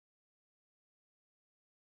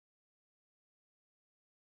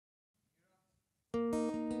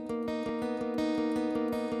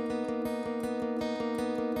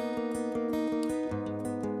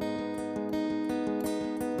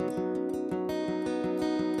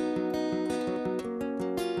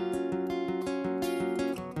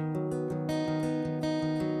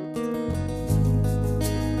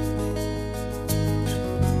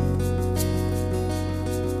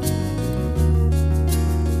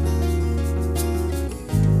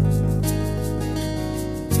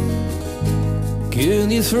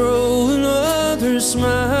Can you throw another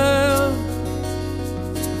smile?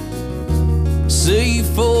 Save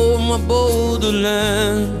for my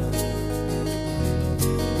borderland.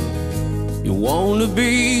 You wanna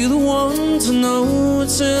be the one to know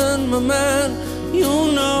what's in my mind.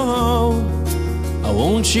 You know I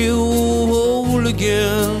want you whole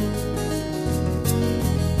again.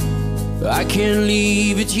 I can't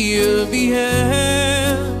leave it here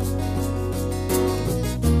behind.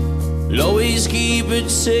 I'll always keep it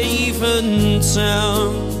safe and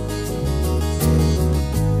sound.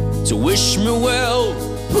 So wish me well,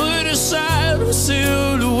 put aside a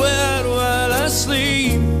silhouette while I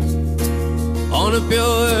sleep on a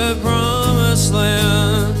pure promised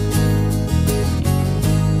land.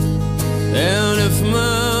 And if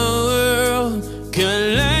my world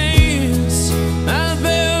collapse, I'll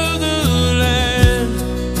build a land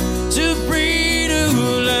to breed a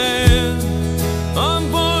land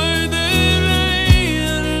on board the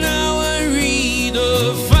land. Now I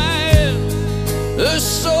redefine the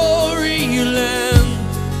storyland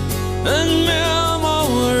and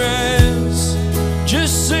memorize.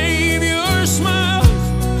 Just save your smile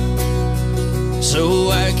so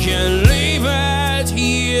I can leave it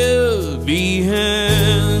here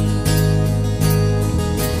behind.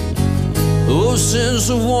 Oh, sense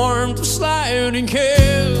of warmth, of sliding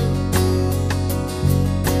care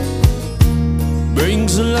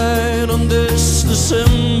brings a light on this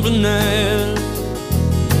December night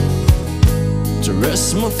to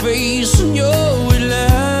rest my face on your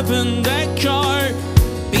lap. And that car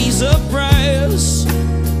pays the price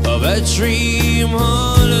of a dream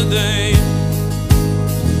holiday.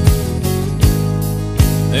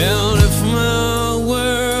 And if my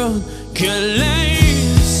world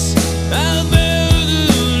collapse, I'll build a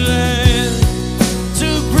land to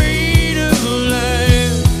breed a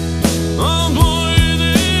land on board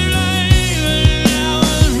the land. And now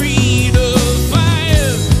I'll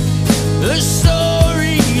redefine the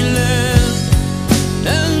storyland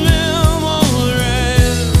and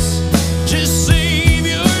memorize. Just save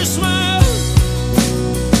your smile,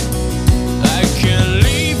 I can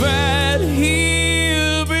leave it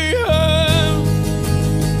here behind.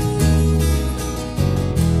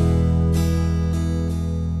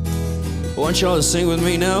 I want y'all to sing with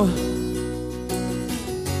me now.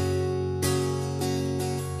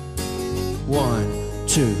 1,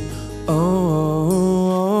 2. Oh,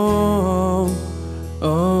 oh, oh, oh,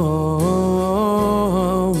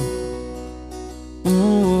 ooh,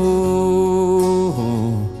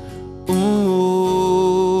 ooh,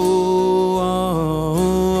 oh,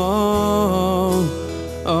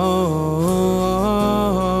 oh, oh,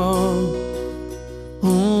 ooh,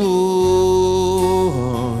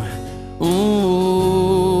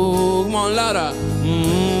 ooh, come on, louder. Oh,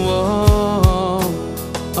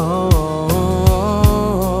 oh, oh,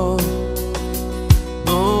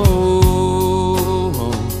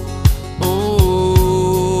 oh,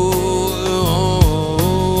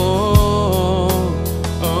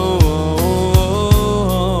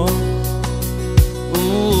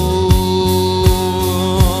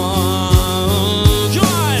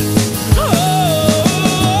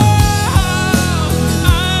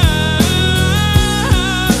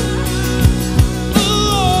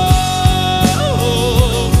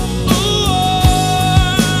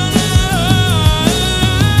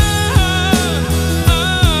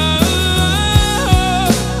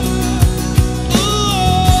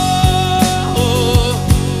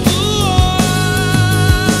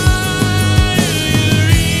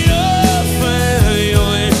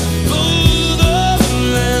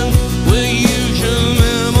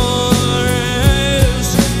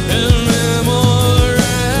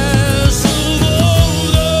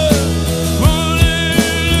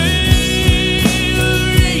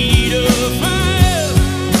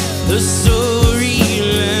 the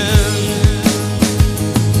storyland.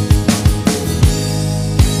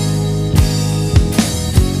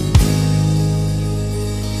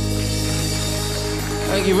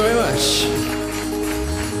 Thank you very much.